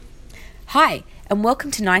Hi, and welcome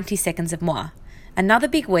to 90 Seconds of Mwah. Another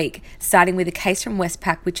big week, starting with a case from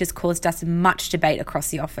Westpac which has caused us much debate across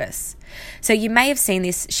the office. So you may have seen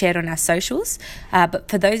this shared on our socials, but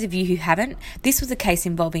for those of you who haven't, this was a case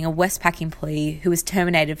involving a Westpac employee who was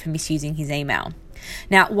terminated for misusing his email.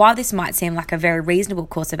 Now, while this might seem like a very reasonable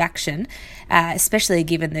course of action, especially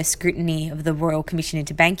given the scrutiny of the Royal Commission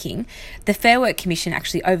into Banking, the Fair Work Commission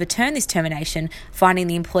actually overturned this termination, finding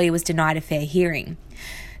the employee was denied a fair hearing.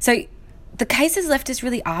 So the case has left us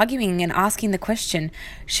really arguing and asking the question,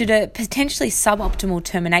 should a potentially suboptimal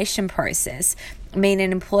termination process mean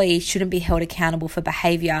an employee shouldn't be held accountable for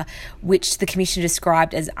behaviour which the Commission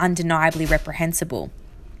described as undeniably reprehensible?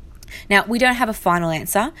 Now, we don't have a final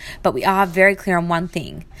answer, but we are very clear on one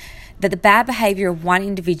thing, that the bad behaviour of one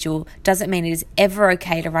individual doesn't mean it is ever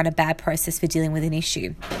okay to run a bad process for dealing with an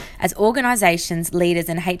issue. As organisations, leaders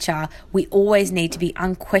and HR, we always need to be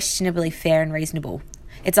unquestionably fair and reasonable.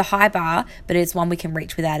 It's a high bar, but it's one we can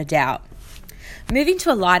reach without a doubt. Moving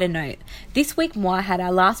to a lighter note, this week Mwah had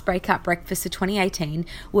our last breakout breakfast of 2018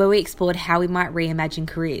 where we explored how we might reimagine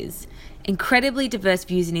careers. Incredibly diverse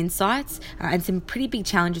views and insights and some pretty big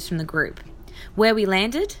challenges from the group. Where we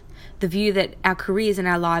landed, the view that our careers and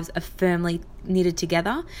our lives are firmly knitted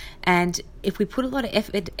together, and if we put a lot of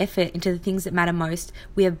effort into the things that matter most,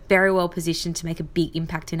 we are very well positioned to make a big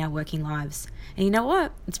impact in our working lives. And you know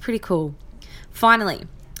what? It's pretty cool. Finally,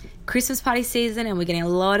 Christmas party season, and we're getting a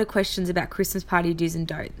lot of questions about Christmas party do's and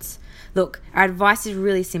don'ts. Look, our advice is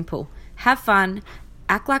really simple. Have fun,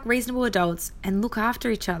 act like reasonable adults, and look after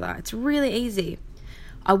each other. It's really easy.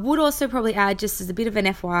 I would also probably add, just as a bit of an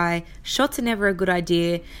FYI, shots are never a good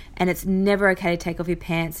idea, and it's never okay to take off your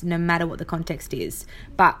pants no matter what the context is.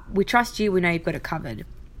 But we trust you, we know you've got it covered.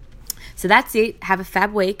 So that's it. Have a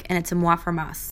fab week, and it's a mwah from us.